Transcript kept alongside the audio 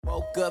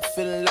Woke up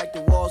feeling like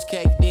the walls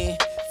caved in.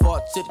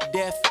 Fought to the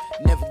death,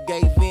 never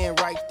gave in.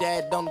 Right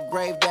there on the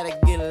grave that I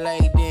get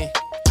laid in.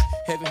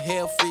 Heaven,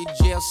 hell, free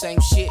jail,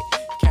 same shit.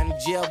 County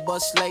jail,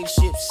 bus, slave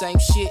ship, same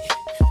shit.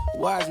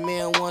 Wise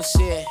man once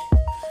said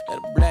that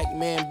a black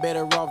man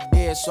better off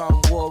dead, so I'm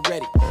war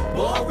ready.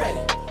 War ready.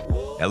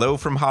 Hello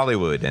from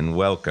Hollywood, and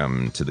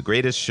welcome to the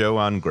Greatest Show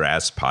on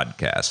Grass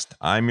podcast.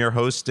 I'm your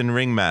host and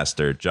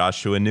ringmaster,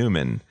 Joshua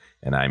Newman,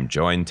 and I'm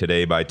joined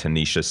today by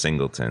Tanisha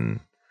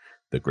Singleton.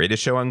 The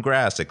Greatest Show on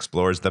Grass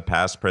explores the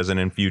past, present,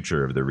 and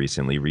future of the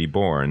recently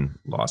reborn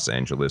Los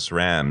Angeles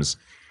Rams.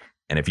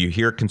 And if you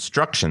hear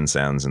construction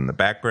sounds in the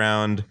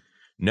background,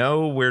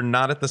 no, we're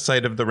not at the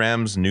site of the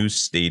Rams' new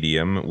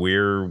stadium.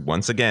 We're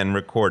once again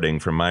recording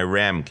from my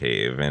Ram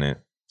cave, and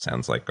it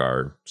sounds like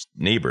our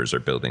neighbors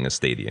are building a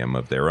stadium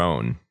of their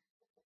own.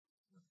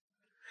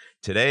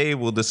 Today,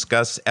 we'll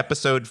discuss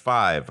episode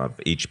 5 of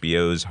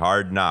HBO's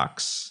Hard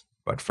Knocks.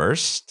 But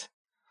first,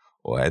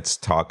 let's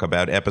talk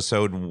about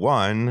episode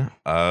 1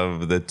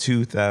 of the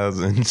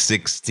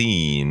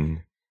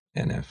 2016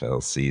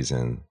 NFL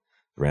season.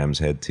 Rams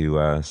head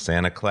to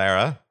Santa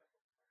Clara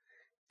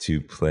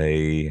to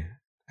play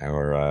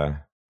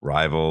our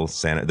rival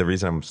Santa. The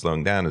reason I'm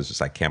slowing down is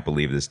just I can't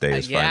believe this day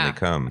has finally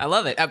come. I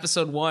love it.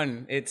 Episode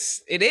 1. It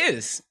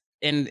is.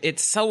 And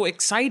it's so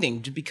exciting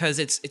because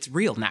it's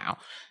real now,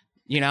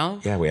 you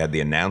know? Yeah, we had the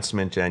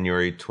announcement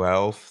January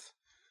 12th.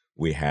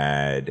 We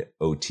had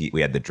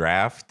we had the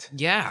draft.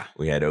 Yeah.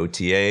 We had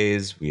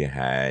OTAs. We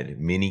had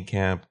mini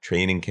camp,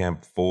 training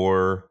camp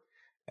 4,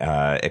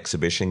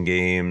 exhibition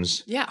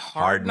games. Yeah,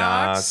 hard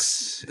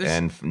knocks.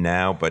 And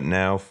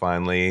now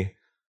finally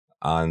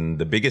on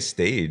the biggest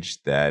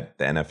stage that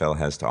the NFL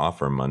has to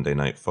offer, Monday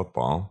Night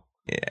Football,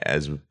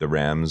 as the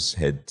Rams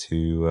head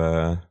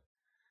to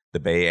the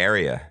Bay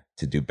Area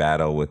to do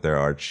battle with their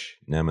arch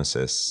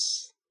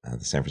nemesis.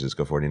 The San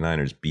Francisco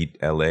 49ers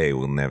beat LA.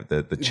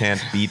 The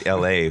chant beat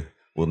LA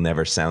will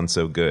never sound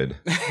so good.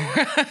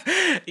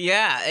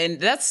 Yeah, and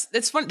that's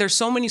fun. There's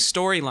so many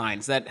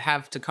storylines that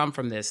have to come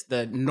from this.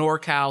 The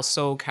NorCal,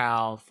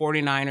 SoCal,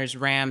 49ers,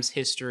 Rams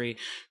history,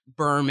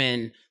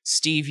 Berman,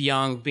 Steve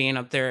Young being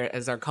up there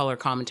as our color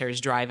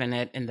commentaries driving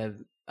it. And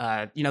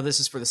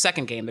this is for the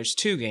second game. There's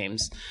 2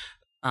 games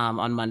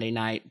on Monday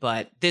night,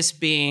 but this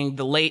being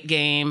the late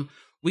game,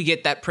 we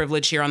get that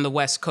privilege here on the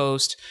West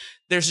Coast.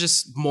 There's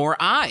just more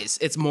eyes.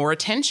 It's more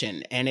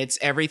attention. And it's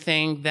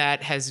everything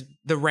that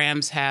the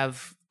Rams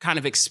have kind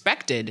of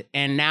expected.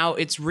 And now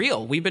it's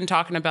real. We've been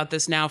talking about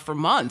this now for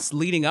months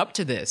leading up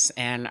to this.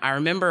 And I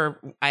remember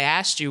I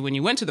asked you when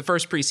you went to the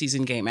first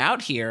preseason game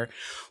out here,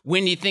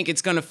 when do you think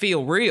it's going to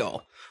feel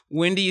real?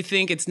 When do you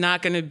think it's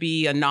not going to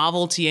be a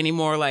novelty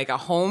anymore, like a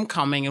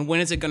homecoming? And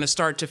when is it going to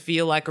start to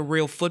feel like a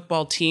real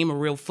football team, a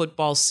real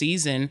football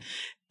season?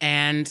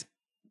 And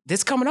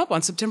this coming up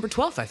on September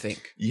 12th, I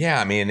think. Yeah,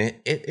 I mean,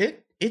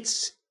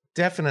 it's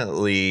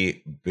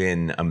definitely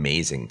been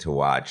amazing to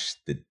watch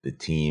the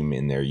team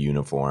in their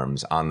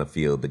uniforms on the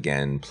field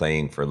again,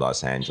 playing for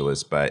Los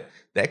Angeles. But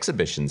the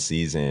exhibition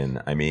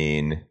season, I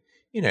mean,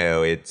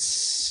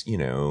 it's,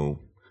 a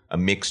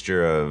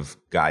mixture of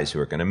guys who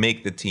are going to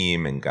make the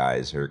team and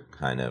guys who are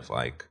kind of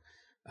like,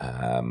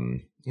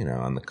 on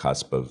the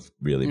cusp of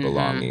really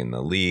belonging in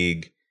the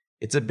league.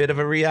 It's a bit of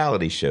a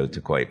reality show,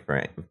 to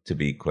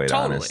be quite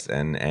Totally. honest,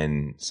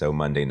 and so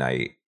Monday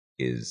night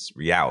is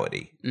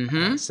reality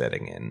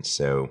setting in.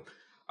 So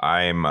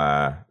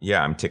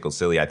I'm tickled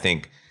silly. I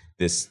think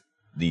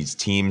these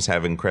teams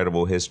have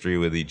incredible history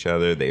with each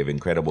other. They have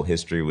incredible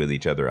history with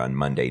each other on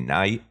Monday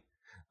night.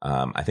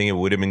 I think it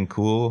would have been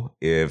cool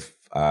if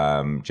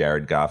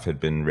Jared Goff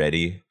had been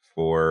ready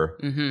for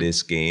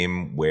this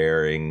game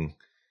wearing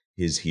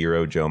his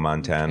hero Joe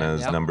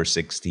Montana's number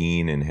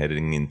 16 and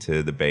heading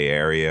into the Bay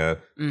Area,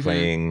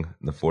 playing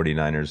the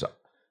 49ers'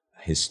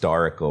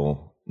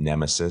 historical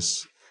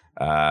nemesis.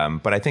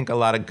 But I think a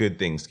lot of good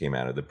things came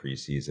out of the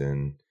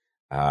preseason.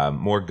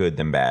 More good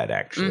than bad,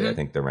 actually. I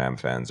think the Ram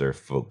fans are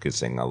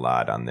focusing a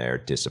lot on their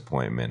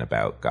disappointment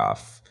about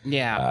Goff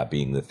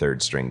being the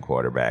third string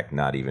quarterback,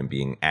 not even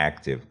being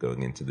active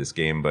going into this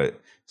game.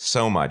 But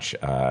so much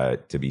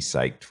to be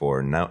psyched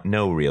for.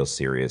 No real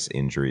serious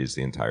injuries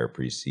the entire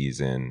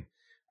preseason.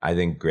 I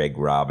think Greg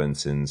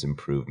Robinson's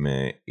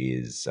improvement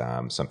is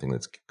something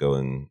that's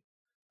going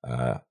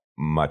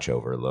much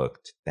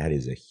overlooked.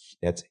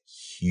 That's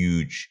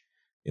huge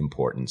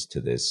importance to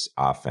this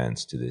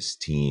offense, to this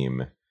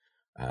team,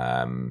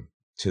 to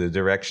the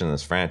direction of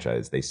this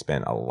franchise. They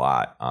spent a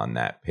lot on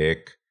that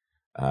pick.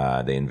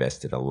 They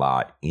invested a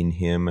lot in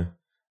him.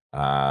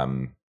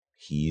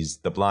 He's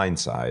the blind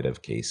side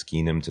of Case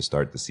Keenum to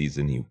start the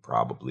season. He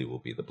probably will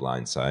be the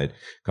blind side,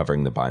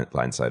 covering the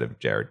blind side of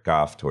Jared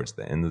Goff towards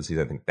the end of the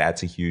season. I think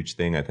that's a huge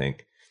thing. I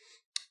think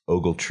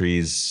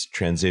Ogletree's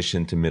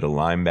transition to middle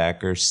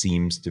linebacker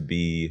seems to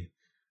be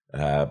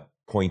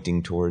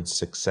pointing towards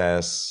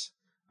success.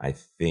 I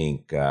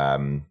think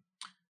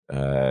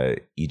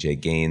EJ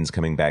Gaines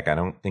coming back. I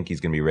don't think he's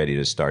going to be ready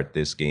to start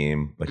this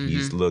game, but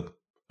he's looked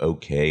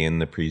okay in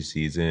the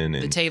preseason.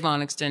 The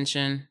Tavon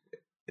extension.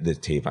 The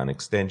Tavon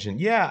extension.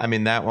 Yeah, I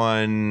mean, that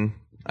one,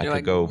 You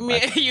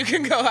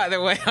can go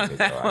either way on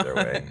that either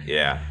way.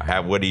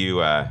 Yeah. What do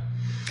you...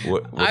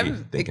 What are you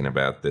thinking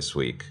about this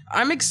week?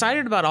 I'm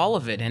excited about all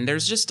of it, and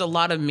there's just a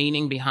lot of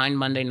meaning behind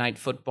Monday Night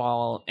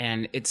Football,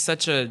 and it's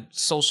such a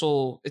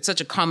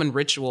common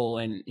ritual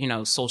in,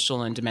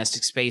 social and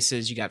domestic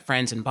spaces. You got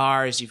friends in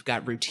bars, you've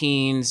got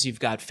routines, you've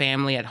got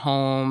family at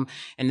home,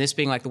 and this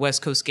being like the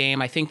West Coast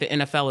game, I think the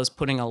NFL is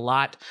putting a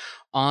lot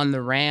on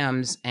the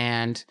Rams,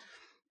 and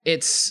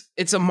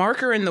it's a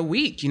marker in the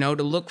week, to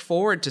look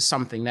forward to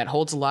something that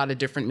holds a lot of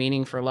different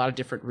meaning for a lot of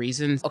different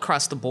reasons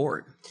across the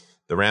board.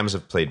 The Rams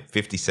have played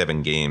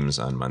 57 games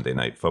on Monday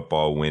Night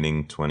Football,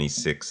 winning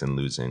 26 and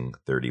losing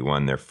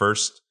 31. Their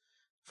first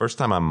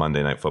time on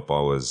Monday Night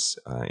Football was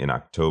in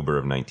October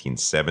of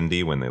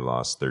 1970 when they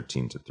lost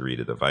 13-3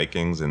 to the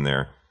Vikings. And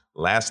their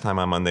last time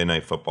on Monday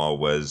Night Football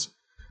was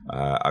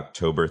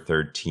October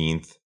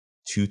 13th,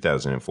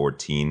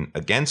 2014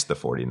 against the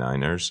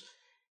 49ers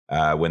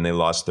when they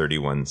lost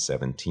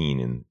 31-17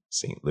 in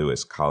St.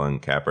 Louis. Colin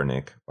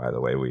Kaepernick, by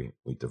the way, we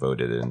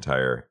devoted an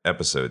entire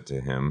episode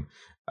to him.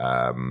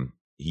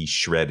 He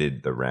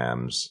shredded the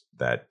Rams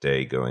that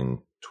day,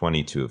 going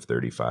 22 of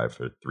 35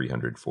 for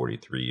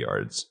 343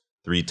 yards,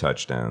 3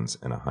 touchdowns,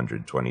 and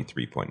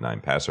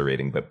 123.9 passer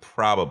rating. But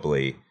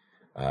probably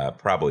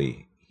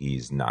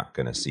he's not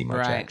going to see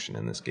much action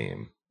in this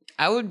game.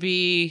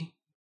 I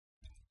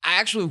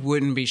actually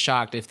wouldn't be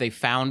shocked if they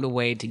found a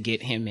way to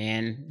get him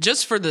in,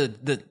 just for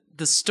the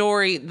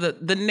story,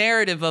 the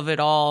narrative of it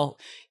all.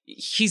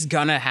 He's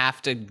gonna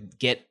have to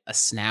get a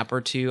snap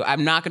or two.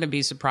 I'm not gonna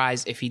be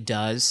surprised if he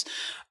does,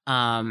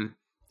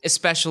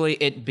 especially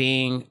it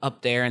being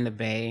up there in the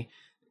Bay.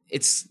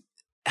 It's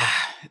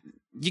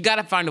you got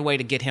to find a way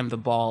to get him the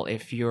ball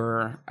if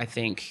you're, I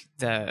think,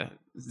 the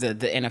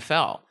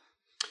NFL.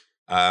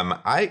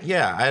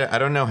 I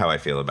don't know how I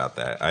feel about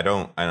that.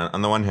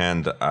 On the one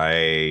hand,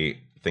 I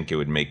think it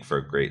would make for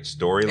a great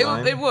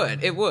storyline.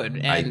 It would.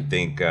 And I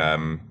think,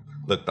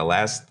 look, the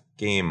last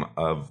game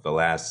of the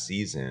last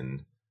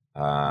season,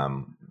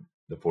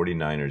 the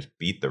 49ers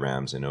beat the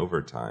Rams in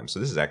overtime. So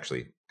this is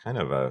actually kind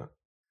of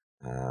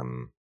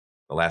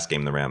the last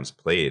game the Rams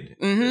played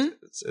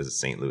as a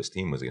St. Louis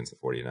team was against the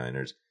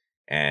 49ers.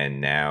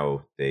 And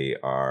now they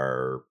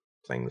are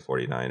playing the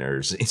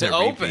 49ers in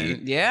a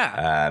repeat.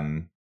 Yeah.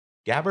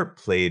 Gabbert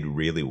played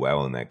really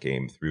well in that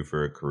game, threw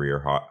for a career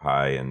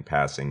high in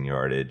passing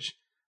yardage.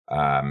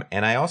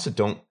 And I also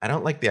don't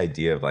like the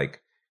idea of,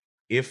 like,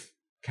 if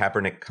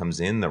Kaepernick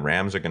comes in, the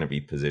Rams are going to be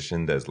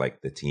positioned as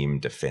like the team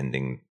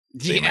defending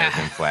the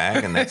American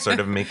flag, and that sort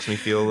of makes me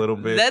feel a little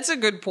bit. That's a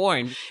good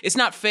point. It's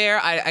not fair.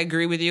 I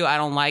agree with you. I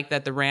don't like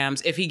that the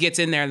Rams, if he gets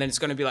in there, then it's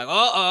going to be like,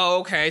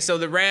 okay, so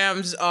the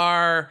Rams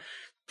are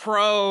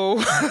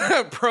pro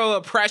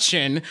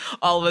oppression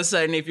all of a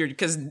sudden,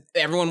 because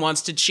everyone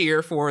wants to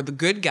cheer for the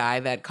good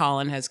guy that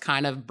Colin has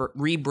kind of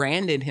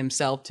rebranded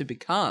himself to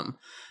become.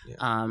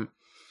 Yeah.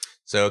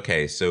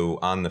 So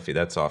on the field,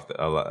 that's off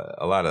a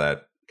lot of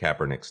that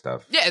Kaepernick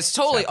stuff. Yeah, it's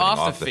totally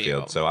off the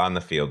field. So on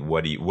the field,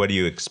 what do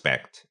you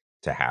expect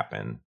to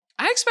happen?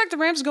 I expect the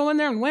Rams to go in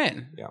there and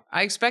win. Yeah.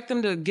 I expect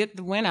them to get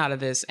the win out of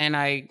this, and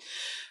I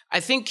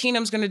think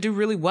Keenum's going to do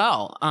really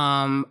well.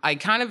 I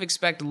kind of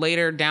expect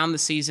later down the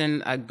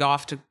season,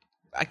 Goff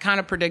I kind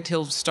of predict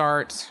he'll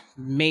start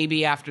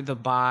maybe after the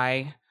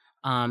bye,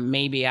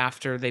 maybe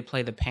after they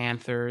play the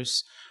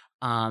Panthers.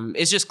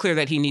 It's just clear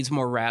that he needs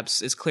more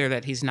reps. It's clear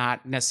that he's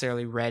not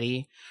necessarily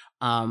ready.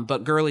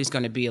 But Gurley's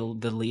going to be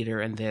the leader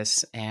in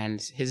this,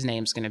 and his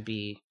name's going to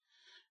be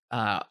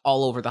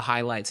all over the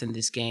highlights in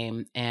this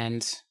game.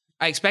 And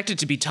I expect it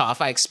to be tough.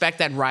 I expect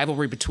that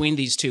rivalry between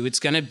these two. It's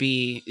going to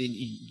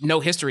be no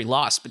history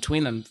lost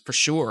between them for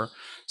sure.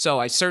 So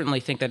I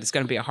certainly think that it's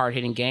going to be a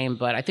hard-hitting game,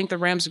 but I think the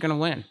Rams are going to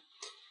win.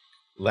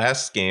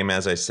 Last game,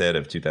 as I said,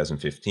 of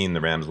 2015,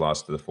 the Rams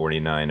lost to the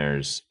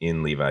 49ers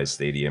in Levi's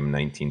Stadium,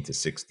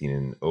 19-16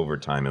 in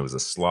overtime. It was a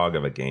slog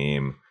of a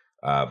game.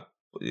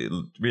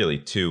 Really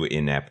two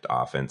inept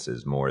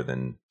offenses more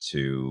than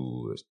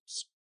two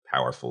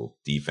powerful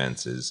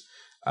defenses.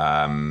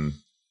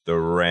 The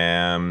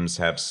Rams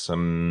have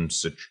some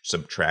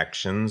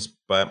subtractions,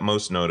 but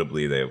most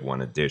notably they have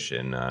one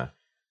addition.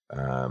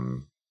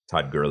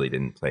 Todd Gurley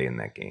didn't play in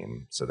that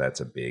game, so that's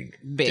a big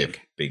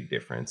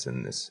difference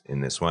in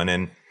this one.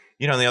 And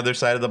on the other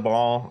side of the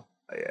ball,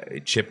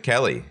 Chip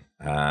Kelly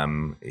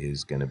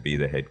is going to be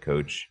the head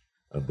coach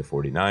of the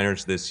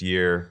 49ers this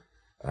year.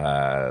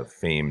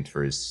 Famed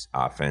for his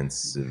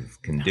offensive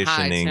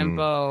conditioning,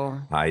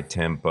 high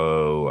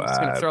tempo. He's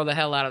going to throw the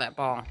hell out of that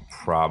ball.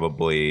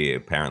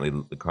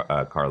 Apparently,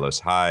 Carlos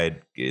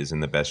Hyde is in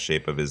the best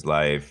shape of his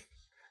life.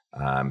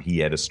 He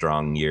had a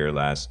strong year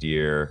last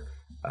year.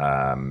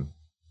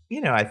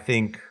 I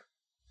think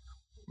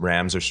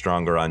Rams are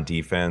stronger on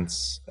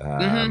defense.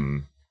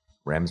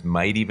 Rams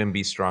might even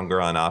be stronger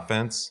on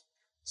offense.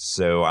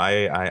 So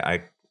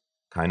I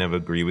kind of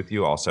agree with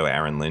you. Also,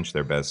 Aaron Lynch,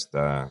 their best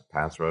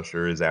pass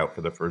rusher, is out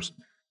for the first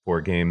 4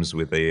 games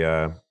with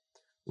a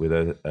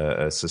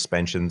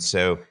suspension.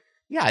 So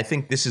Yeah, I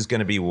think this is going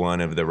to be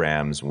one of the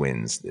Rams'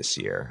 wins this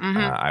year.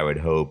 I would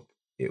hope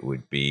it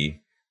would be.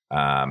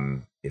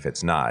 If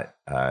it's not,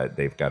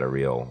 they've got a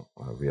real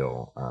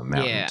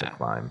mountain to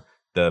climb.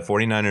 The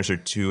 49ers are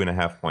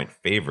 2.5-point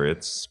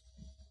favorites,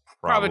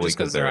 probably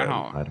because they're at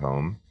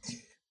home.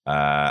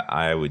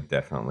 I would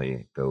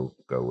definitely go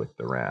with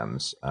the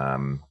Rams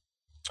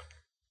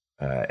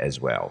as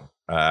well.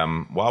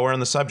 While we're on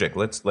the subject,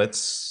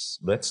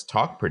 let's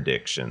talk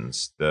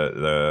predictions.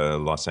 The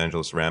Los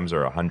Angeles Rams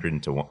are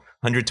 100 to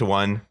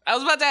 1. I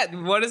was about that.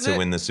 What is it? To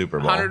win the Super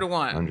Bowl. 100 to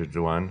 1. 100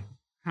 to 1.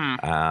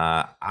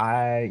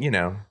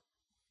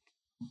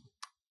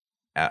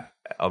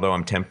 Although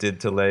I'm tempted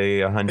to lay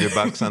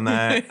 $100 on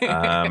that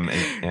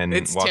and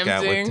walk tempting.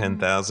 Out with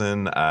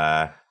 10,000,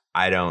 I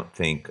don't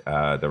think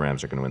the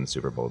Rams are going to win the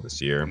Super Bowl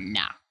this year.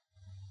 Nah.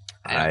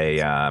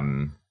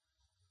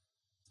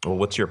 Well,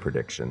 what's your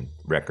prediction?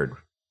 Record.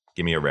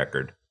 Give me a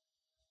record.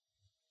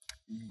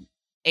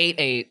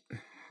 8-8.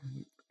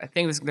 I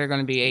think they're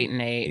going to be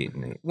 8-8.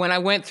 8-8. When I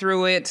went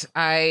through it,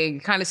 I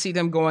kind of see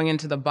them going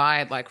into the bye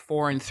at like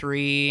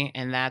 4-3,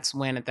 and that's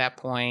when, at that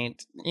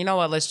point, you know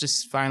what? Let's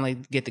just finally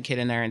get the kid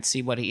in there and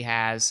see what he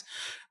has.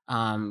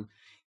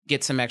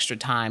 Get some extra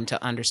time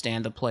to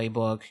understand the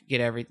playbook.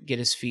 Get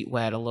his feet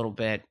wet a little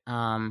bit.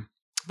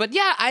 But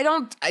yeah,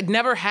 I'd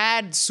never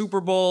had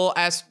Super Bowl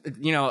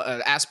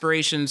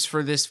aspirations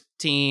for this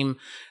team.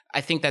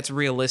 I think that's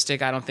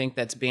realistic. I don't think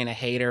that's being a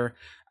hater.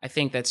 I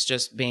think that's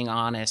just being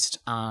honest.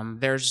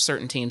 There's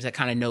certain teams that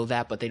kind of know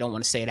that, but they don't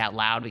want to say it out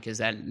loud because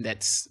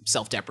that's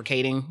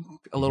self-deprecating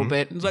a little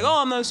bit. It's like,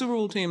 oh, I'm not a Super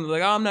Bowl team. It's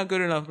like, oh, I'm not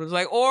good enough. It's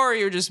like, or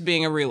you're just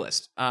being a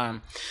realist.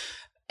 And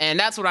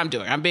that's what I'm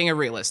doing. I'm being a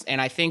realist. And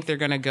I think they're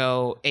going to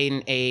go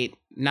 8-8,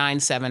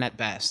 9-7 at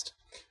best.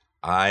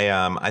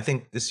 I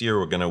think this year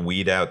we're going to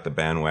weed out the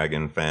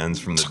bandwagon fans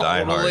from the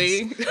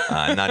diehards.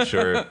 I'm not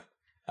sure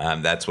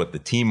that's what the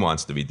team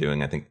wants to be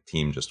doing. I think the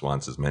team just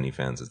wants as many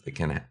fans as they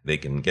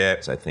can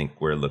get. So I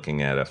think we're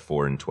looking at a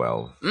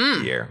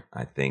 4-12 year.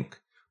 I think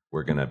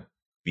we're going to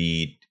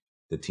beat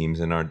the teams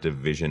in our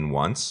division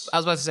once. I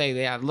was about to say,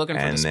 yeah, looking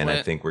for the split. And then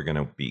I think we're going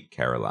to beat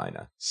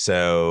Carolina.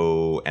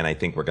 So, and I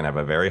think we're going to have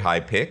a very high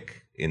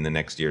pick in the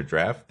next year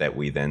draft that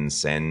we then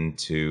send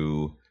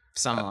to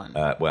someone.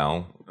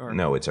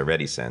 No, it's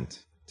already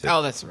sent.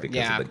 That's right.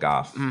 Because of the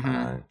Goff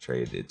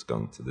trade. It's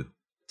going to the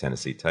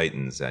Tennessee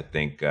Titans. I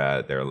think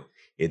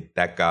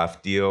that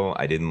Goff deal,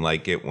 I didn't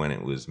like it when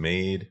it was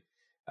made.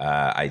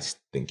 I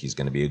think he's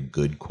going to be a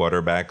good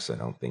quarterback, so I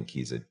don't think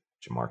he's a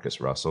Jamarcus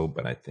Russell,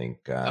 but I think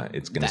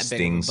it's going to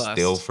sting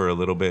still for a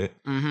little bit.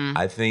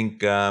 I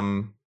think, I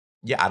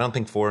don't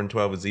think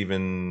 4-12 is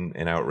even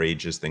an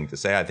outrageous thing to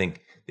say. I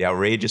think the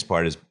outrageous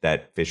part is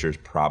that Fisher's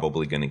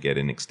probably going to get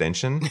an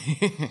extension.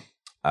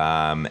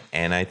 And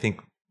I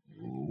think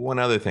one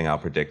other thing I'll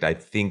predict, I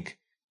think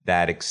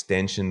that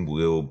extension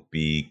will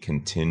be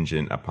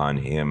contingent upon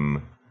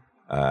him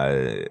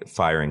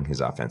firing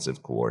his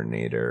offensive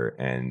coordinator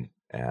and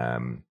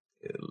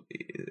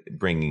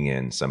bringing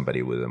in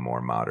somebody with a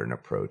more modern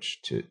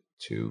approach to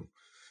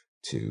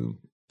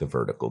the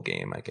vertical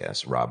game, I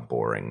guess. Rob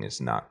Boring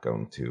is not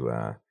going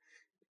to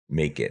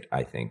make it,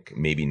 I think.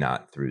 Maybe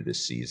not through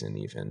this season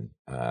even.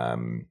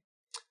 I'm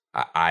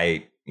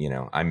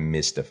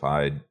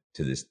mystified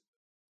to this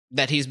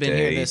that he's been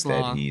here this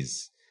long.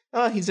 He's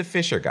a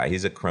Fisher guy.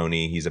 He's a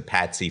crony. He's a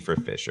patsy for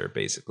Fisher,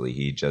 basically.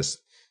 He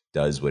just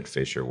does what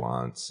Fisher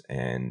wants.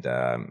 And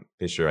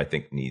Fisher, I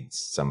think, needs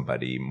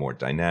somebody more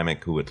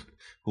dynamic who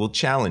will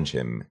challenge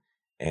him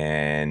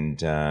and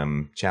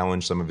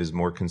challenge some of his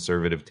more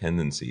conservative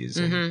tendencies.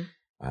 And,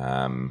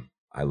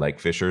 I like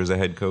Fisher as a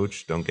head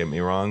coach, don't get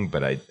me wrong,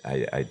 but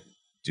I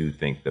do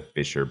think the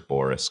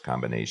Fisher-Boris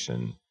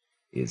combination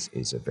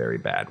is a very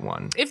bad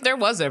one. If there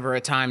was ever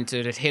a time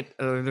to hit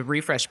the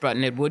refresh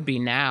button, it would be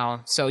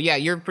now. So, yeah,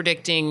 you're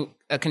predicting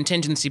a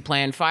contingency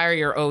plan, fire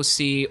your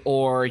OC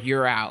or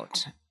you're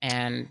out.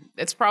 And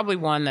it's probably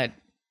one that,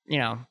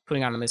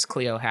 putting on a Miss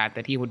Cleo hat,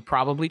 that he would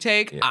probably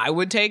take. Yeah. I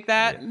would take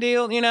that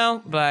deal,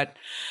 but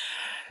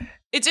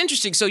it's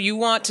interesting. So you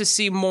want to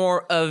see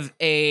more of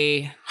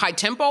a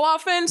high-tempo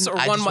offense or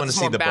one much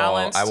more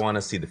balanced? I want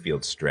to see the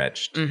field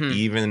stretched,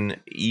 even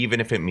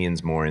if it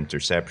means more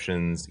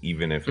interceptions,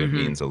 even if it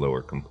means a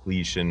lower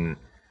completion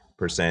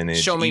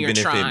percentage, even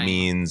if it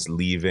means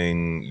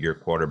leaving your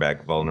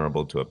quarterback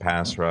vulnerable to a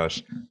pass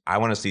rush. I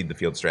want to see the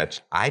field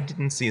stretched. I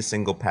didn't see a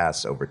single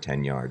pass over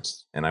 10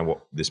 yards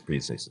this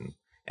preseason.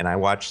 And I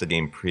watched the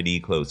game pretty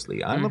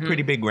closely. I'm a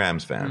pretty big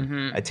Rams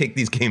fan. I take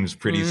these games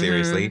pretty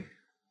seriously.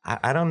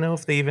 I don't know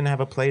if they even have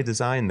a play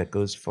design that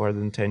goes farther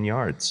than 10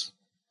 yards.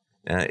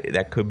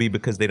 That could be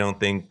because they don't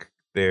think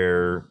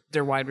their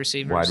wide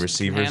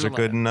receivers are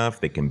good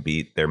enough. They can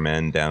beat their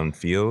men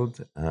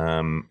downfield.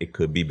 It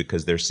could be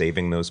because they're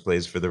saving those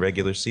plays for the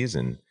regular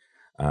season.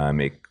 And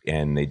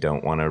they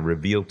don't want to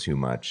reveal too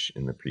much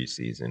in the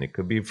preseason. It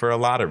could be for a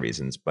lot of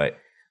reasons. But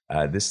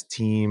this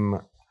team,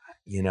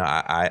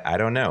 I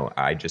don't know.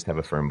 I just have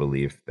a firm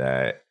belief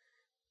that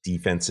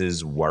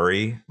defenses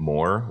worry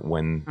more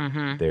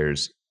when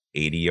there's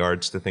 80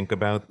 yards to think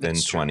about than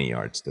 20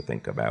 yards to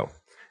think about.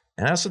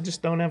 And I also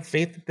just don't have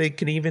faith that they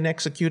can even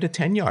execute a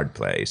 10-yard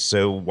play.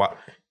 So what,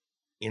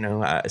 and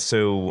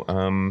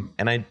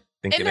I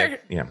think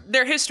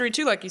their history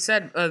too, like you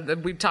said,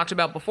 we've talked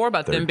about before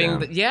about them being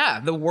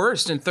the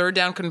worst in third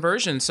down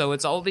conversion. So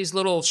it's all these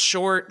little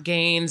short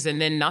gains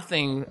and then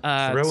nothing.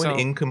 Throw an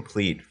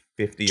incomplete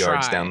 50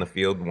 yards down the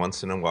field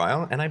once in a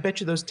while, and I bet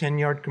you those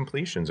 10-yard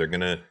completions are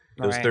gonna,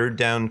 those third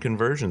down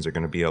conversions are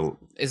gonna be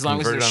as long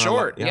as they're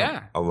short,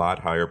 a lot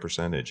higher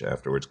percentage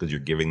afterwards because you're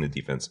giving the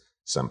defense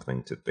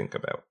something to think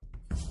about.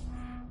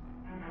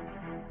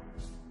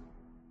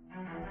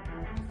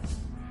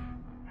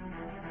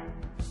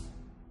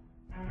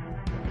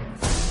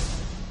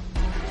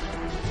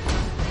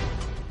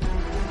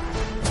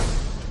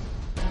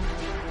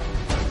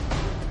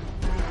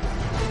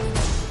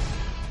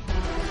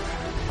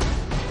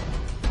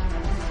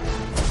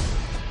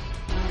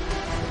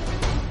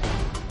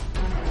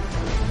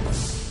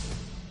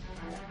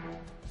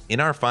 In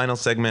our final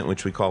segment,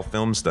 which we call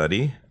Film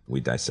Study, we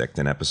dissect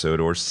an episode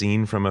or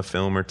scene from a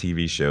film or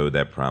TV show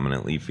that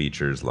prominently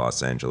features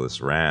Los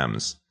Angeles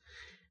Rams.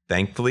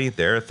 Thankfully,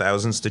 there are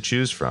thousands to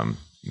choose from,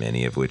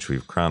 many of which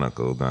we've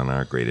chronicled on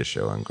our Greatest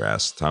Show on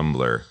Grass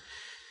Tumblr.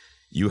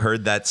 You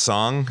heard that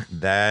song?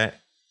 That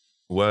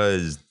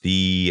was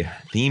the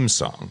theme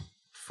song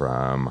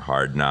from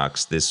Hard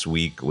Knocks. This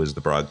week was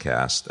the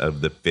broadcast of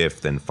the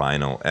 5th and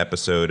final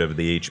episode of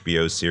the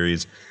HBO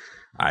series.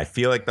 I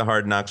feel like the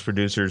Hard Knocks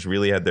producers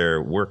really had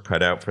their work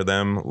cut out for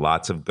them.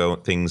 Lots of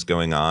things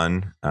going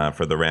on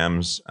for the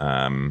Rams.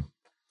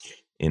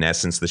 In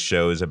essence, the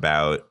show is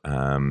about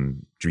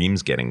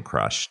dreams getting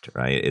crushed,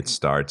 right? It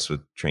starts with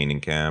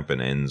training camp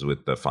and ends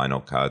with the final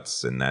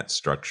cuts, and that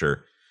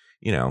structure,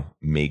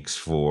 makes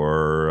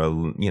for,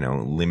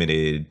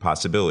 limited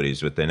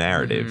possibilities with the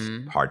narrative.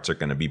 Mm-hmm. Hearts are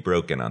going to be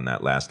broken on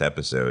that last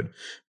episode.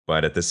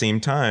 But at the same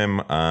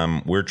time,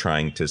 we're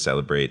trying to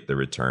celebrate the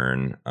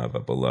return of a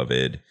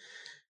beloved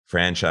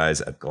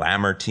franchise, a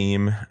glamour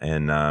team,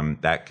 and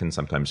that can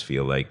sometimes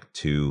feel like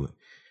two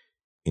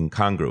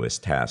incongruous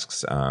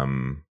tasks.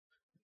 On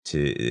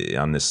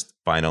this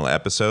final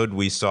episode,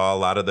 we saw a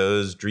lot of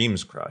those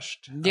dreams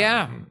crushed.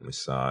 Yeah, we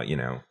saw,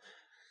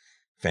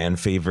 fan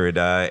favorite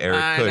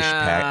Eric Kush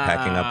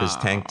packing up his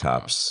tank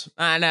tops.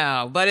 I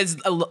know,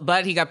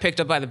 but he got picked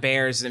up by the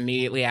Bears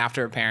immediately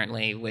after,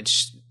 apparently.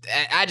 Which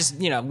I just,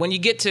 when you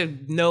get to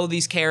know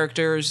these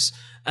characters.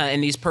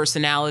 And these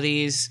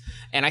personalities,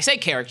 and I say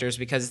characters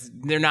because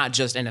they're not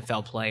just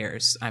NFL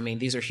players. I mean,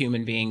 these are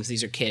human beings.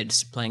 These are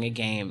kids playing a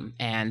game,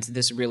 and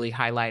this really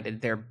highlighted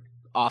their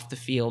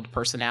off-the-field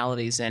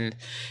personalities, and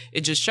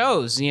it just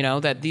shows,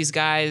 that these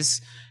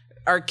guys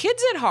are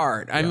kids at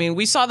heart. Yeah. I mean,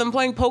 we saw them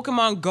playing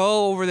Pokemon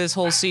Go over this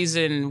whole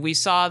season. We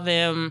saw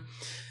them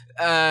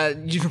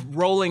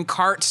rolling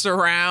carts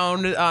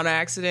around on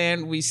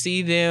accident. We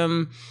see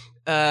them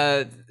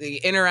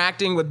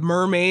interacting with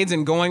mermaids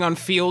and going on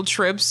field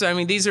trips. I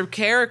mean, these are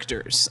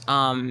characters.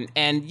 And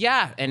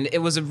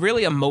it was a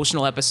really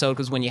emotional episode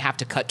because when you have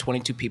to cut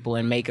 22 people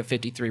and make a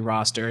 53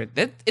 roster,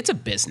 it's a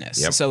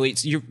business. Yep. So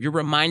you're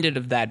reminded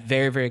of that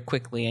very, very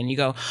quickly. And you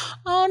go,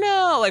 oh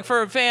no, like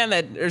for a fan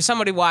or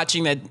somebody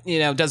watching that,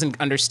 doesn't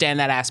understand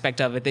that aspect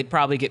of it, they'd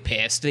probably get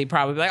pissed. They'd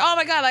probably be like, oh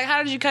my God, like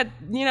how did you cut,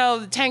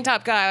 the tank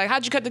top guy? Like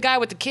how'd you cut the guy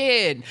with the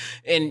kid?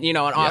 And,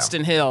 on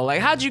Austin Hill,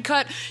 like how'd you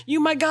cut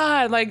my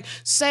God, like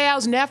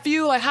Seau's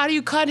nephew? Like, how do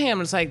you cut him?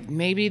 It's like,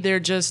 maybe they're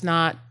just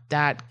not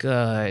that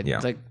good. Yeah.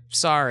 It's like,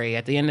 sorry,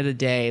 at the end of the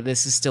day,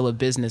 this is still a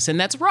business, and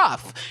that's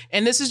rough.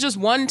 And this is just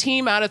one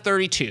team out of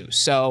 32.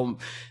 So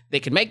they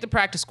can make the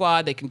practice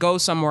squad. They can go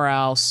somewhere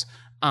else.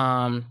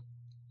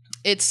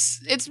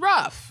 It's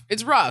rough.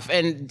 It's rough.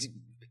 And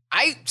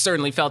I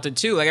certainly felt it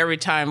too. Like every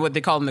time, what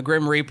they call him, the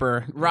Grim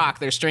Reaper, Rock,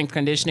 their strength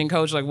conditioning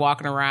coach, like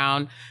walking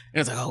around, and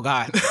it's like, oh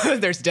God,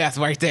 there's death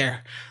right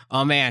there.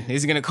 Oh man,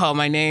 is he gonna call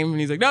my name? And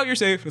he's like, no, you're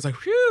safe. It's like,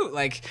 whew.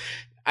 Like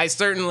I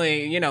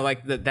certainly,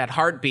 like that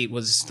heartbeat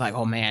was like,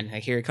 oh man,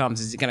 like here he comes.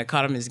 Is he gonna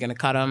cut him? Is he gonna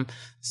cut him?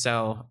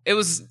 So it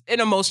was an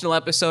emotional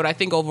episode. I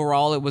think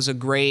overall it was a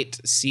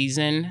great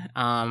season.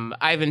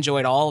 I've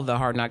enjoyed all of the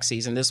Hard Knocks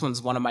season. This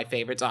one's one of my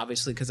favorites,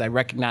 obviously, because I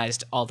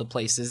recognized all the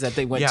places that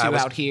they went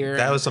out here.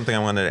 That was something I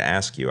wanted to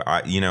ask you.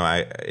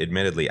 I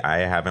admittedly, I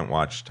haven't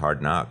watched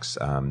Hard Knocks.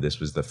 This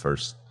was the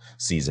first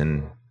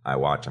season I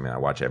watched. I mean, I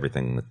watch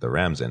everything with the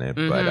Rams in it,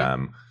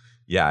 but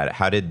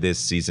how did this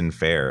season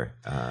fare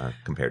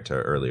compared to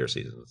earlier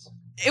seasons?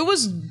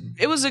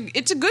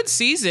 It's a good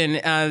season.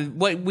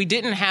 What we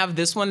didn't have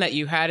this one that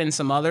you had in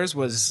some others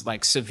was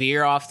like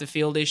severe off the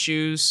field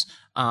issues,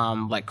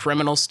 like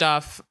criminal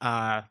stuff.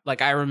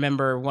 Like I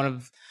remember when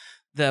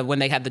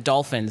they had the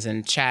Dolphins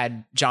and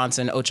Chad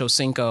Johnson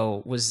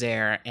Ochocinco was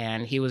there,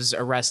 and he was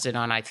arrested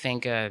on, I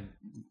think, a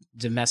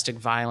domestic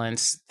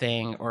violence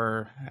thing,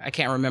 or I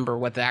can't remember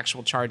what the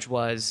actual charge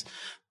was,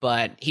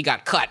 but he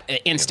got cut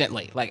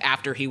instantly. Like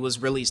after he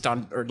was released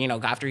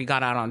after he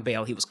got out on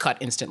bail, he was cut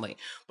instantly.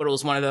 But it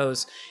was one of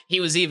those, he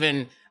was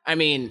even,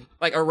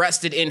 like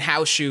arrested in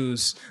house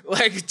shoes,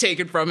 like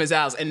taken from his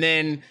house. And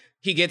then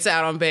he gets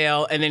out on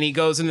bail, and then he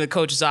goes into the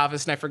coach's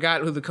office, and I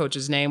forgot who the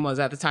coach's name was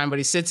at the time, but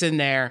he sits in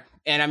there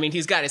And I mean,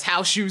 he's got his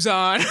house shoes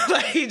on.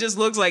 Like, he just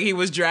looks like he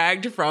was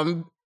dragged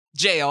from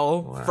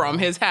jail from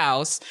his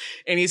house,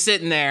 and he's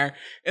sitting there,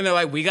 and they're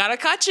like, we gotta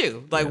cut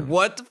you. Like,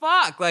 what the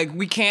fuck? Like,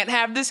 we can't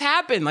have this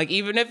happen. Like,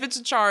 even if it's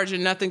a charge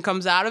and nothing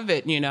comes out of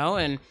it,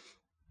 and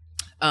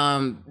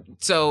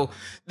so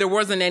there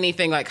wasn't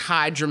anything like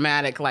high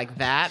dramatic like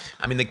that.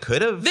 I mean, they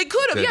could have.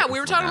 Yeah, we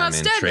were talking about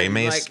Stedman.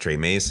 Trey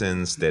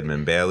Mason,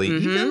 Stedman Bailey,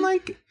 even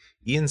like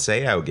Ian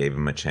Seau gave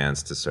him a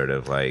chance to sort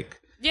of like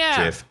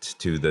drift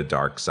to the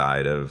dark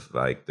side of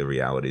like the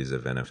realities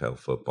of NFL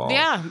football.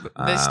 Yeah,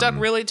 they stuck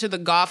really to the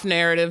Goff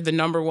narrative, the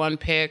number one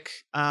pick.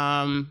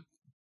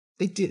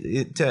 They did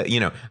it.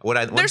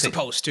 They're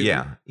supposed to.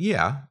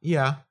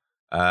 Yeah.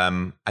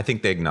 I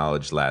think they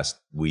acknowledged last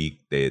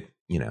week that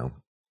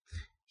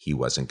he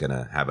wasn't going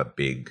to have a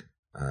big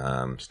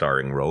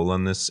starring role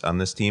on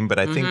this team, but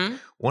I think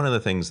one of the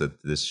things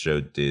that this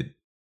show did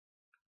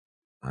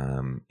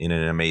in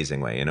an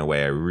amazing way, in a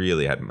way I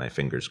really had my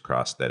fingers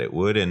crossed that it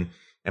would, and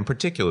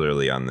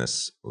particularly on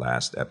this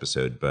last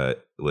episode,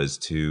 but was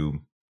to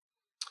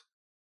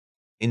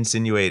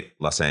insinuate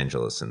Los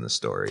Angeles in the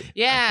story.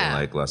 Yeah. I feel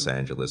like Los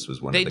Angeles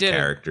was one of the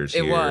characters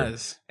here. It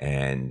was.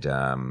 And,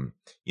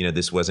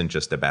 this wasn't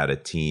just about a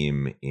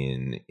team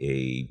in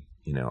a,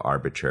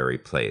 arbitrary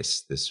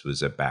place. This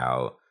was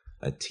about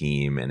a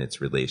team and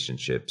its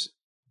relationships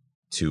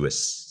to a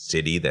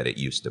city that it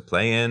used to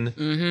play in,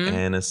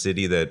 and a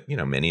city that,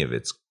 many of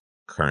its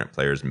current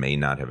players may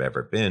not have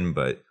ever been,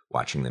 but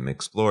watching them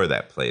explore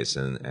that place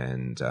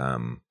and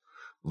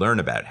learn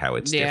about how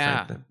it's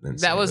different than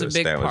that was a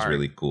big part. That was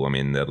really cool. I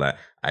mean,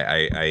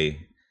 I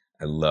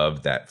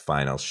love that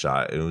final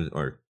shot,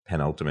 or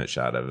penultimate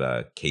shot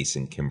of Case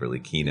and Kimberly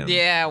Keenum.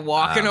 Yeah,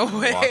 walking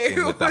away.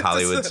 Walking with the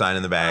Hollywood sign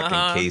in the back,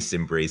 and Case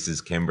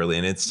embraces Kimberly.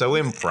 And it's so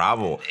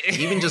improbable.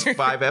 Even just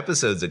 5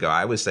 episodes ago,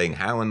 I was saying,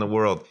 how in the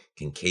world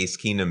can Case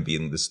Keenum be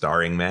the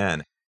starring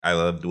man? I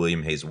loved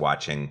William Hayes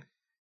watching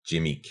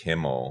Jimmy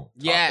Kimmel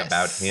talk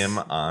about him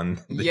on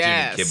the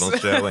Jimmy Kimmel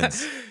show and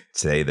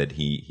say that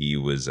he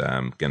was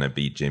going to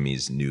be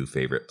Jimmy's new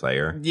favorite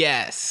player.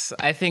 Yes,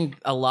 I think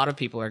a lot of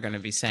people are going to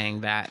be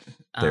saying that.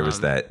 There was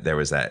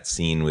that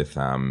scene with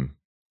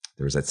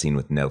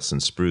Nelson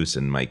Spruce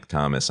and Mike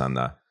Thomas on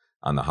the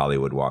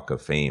Hollywood Walk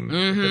of Fame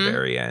at the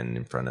very end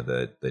in front of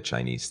the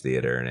Chinese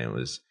theater, and it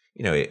was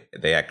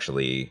they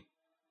actually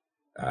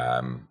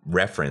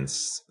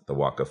reference the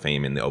Walk of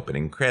Fame in the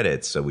opening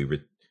credits, so we were.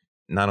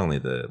 Not only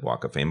the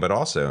Walk of Fame, but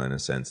also, in a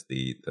sense,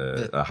 the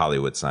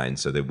Hollywood sign,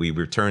 so that we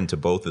returned to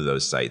both of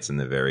those sites in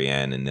the very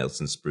end. And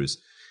Nelson Spruce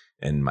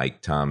and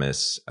Mike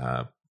Thomas,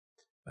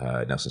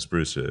 Nelson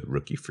Spruce, a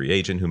rookie free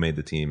agent who made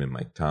the team, and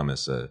Mike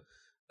Thomas, a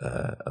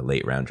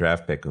late round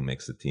draft pick who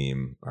makes the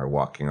team, are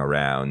walking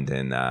around.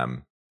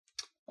 And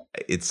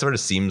it sort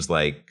of seems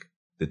like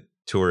the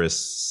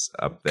tourists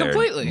up there,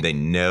 they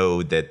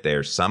know that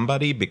there's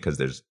somebody because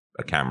there's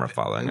a camera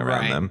following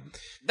around them.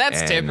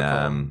 That's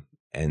typical.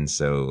 And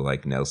so,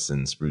 like,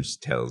 Nelson Spruce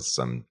tells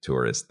some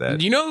tourist that...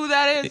 You know who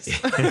that is?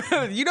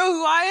 You know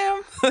who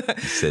I am?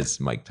 He says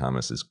Mike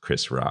Thomas is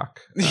Chris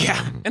Rock.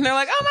 Yeah. And they're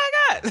like, oh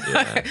my God.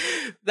 Yeah.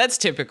 That's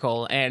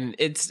typical. And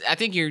I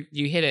think you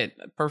hit it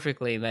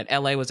perfectly, that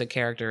LA was a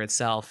character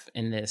itself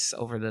in this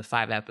over the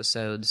 5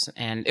 episodes.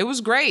 And it was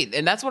great.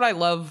 And that's what I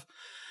love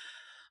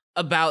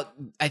about,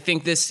 I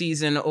think, this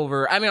season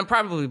over... I mean, I'm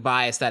probably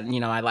biased that,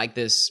 I like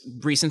this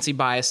recency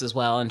bias as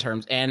well in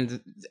terms...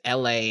 And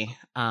LA...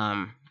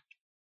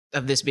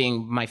 of this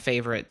being my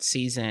favorite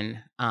season.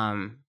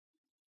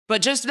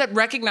 But just that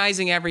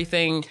recognizing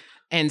everything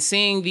and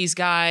seeing these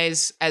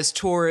guys as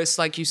tourists,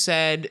 like you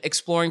said,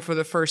 exploring for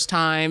the first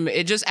time,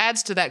 it just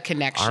adds to that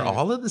connection. Are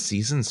all of the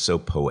seasons so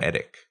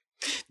poetic?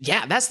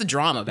 Yeah, that's the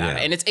drama about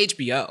it. And it's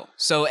HBO.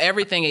 So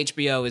everything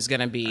HBO is going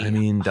to be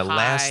the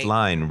last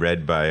line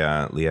read by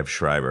Liev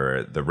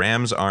Schreiber, the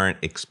Rams aren't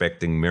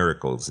expecting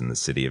miracles in the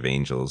City of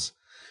Angels,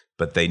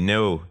 but they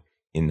know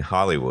in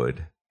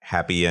Hollywood...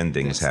 happy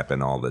endings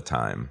happen all the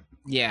time.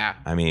 Yeah.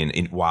 I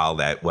mean, while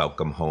that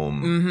welcome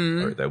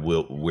home or that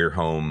we're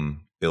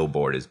home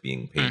billboard is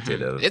being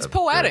painted it's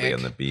poetic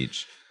on the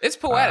beach. It's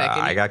poetic.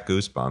 I got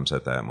goosebumps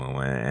at that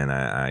moment. And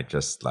I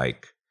just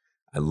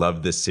I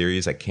love this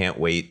series. I can't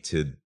wait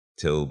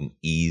till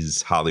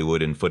E's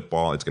Hollywood and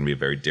football. It's going to be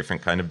a very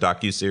different kind of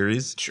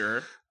docuseries.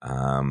 Sure.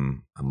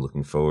 I'm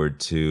looking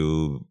forward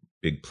to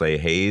Big Play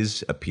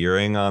Hayes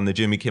appearing on the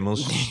Jimmy Kimmel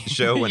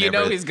show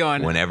whenever he's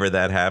going. Whenever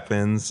that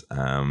happens.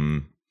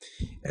 And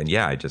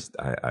yeah,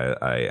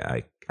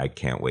 I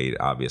can't wait.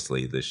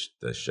 Obviously,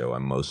 the show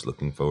I'm most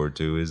looking forward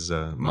to is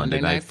Monday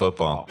Night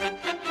Football.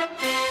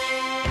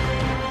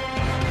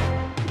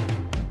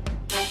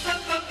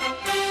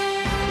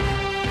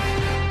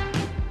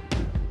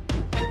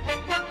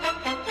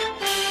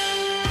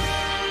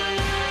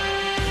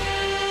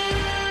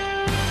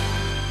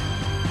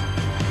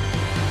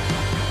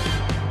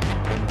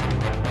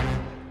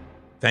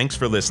 Thanks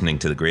for listening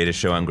to the Greatest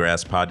Show on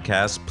Grass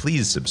podcast.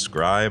 Please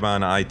subscribe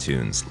on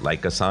iTunes,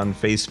 like us on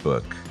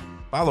Facebook,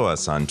 follow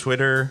us on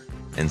Twitter,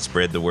 and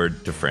spread the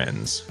word to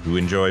friends who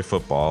enjoy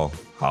football,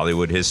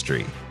 Hollywood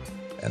history,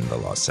 and the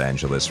Los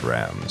Angeles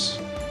Rams.